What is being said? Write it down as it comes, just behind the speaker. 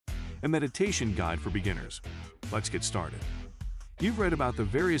a meditation guide for beginners. Let's get started. You've read about the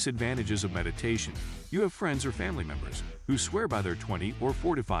various advantages of meditation. You have friends or family members who swear by their 20 or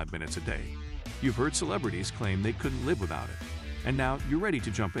 45 minutes a day. You've heard celebrities claim they couldn't live without it. And now you're ready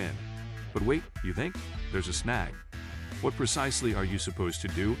to jump in. But wait, you think? There's a snag. What precisely are you supposed to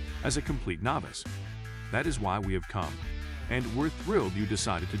do as a complete novice? That is why we have come. And we're thrilled you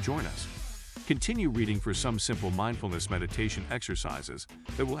decided to join us. Continue reading for some simple mindfulness meditation exercises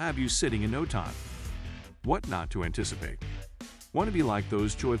that will have you sitting in no time. What not to anticipate? Want to be like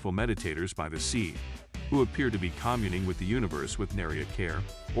those joyful meditators by the sea, who appear to be communing with the universe with nary a care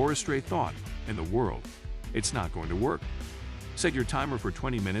or a stray thought in the world? It's not going to work. Set your timer for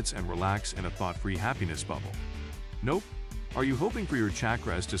 20 minutes and relax in a thought-free happiness bubble. Nope. Are you hoping for your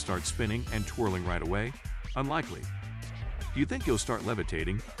chakras to start spinning and twirling right away? Unlikely. Do you think you'll start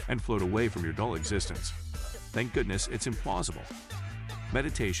levitating and float away from your dull existence? Thank goodness it's implausible.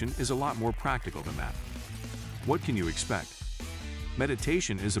 Meditation is a lot more practical than that. What can you expect?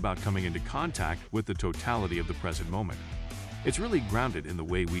 Meditation is about coming into contact with the totality of the present moment. It's really grounded in the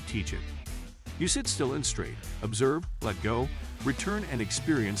way we teach it. You sit still and straight, observe, let go, return and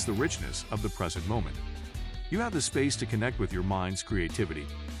experience the richness of the present moment. You have the space to connect with your mind's creativity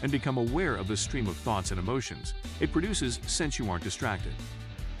and become aware of the stream of thoughts and emotions it produces since you aren't distracted.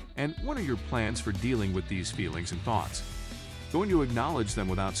 And what are your plans for dealing with these feelings and thoughts? Going to acknowledge them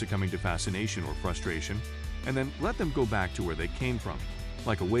without succumbing to fascination or frustration, and then let them go back to where they came from,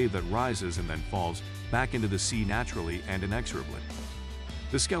 like a wave that rises and then falls back into the sea naturally and inexorably.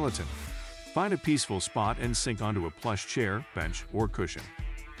 The skeleton. Find a peaceful spot and sink onto a plush chair, bench, or cushion.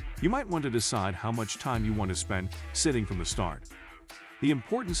 You might want to decide how much time you want to spend sitting from the start. The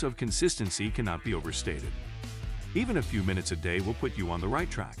importance of consistency cannot be overstated. Even a few minutes a day will put you on the right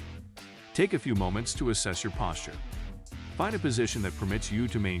track. Take a few moments to assess your posture. Find a position that permits you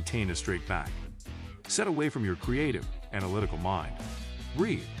to maintain a straight back. Set away from your creative, analytical mind.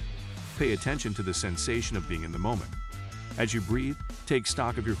 Breathe. Pay attention to the sensation of being in the moment. As you breathe, take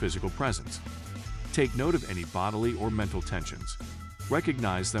stock of your physical presence. Take note of any bodily or mental tensions.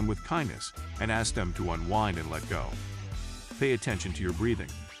 Recognize them with kindness and ask them to unwind and let go. Pay attention to your breathing.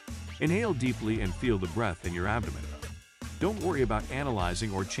 Inhale deeply and feel the breath in your abdomen. Don't worry about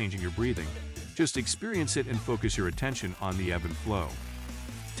analyzing or changing your breathing. Just experience it and focus your attention on the ebb and flow.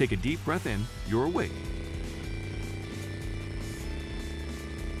 Take a deep breath in, you're awake.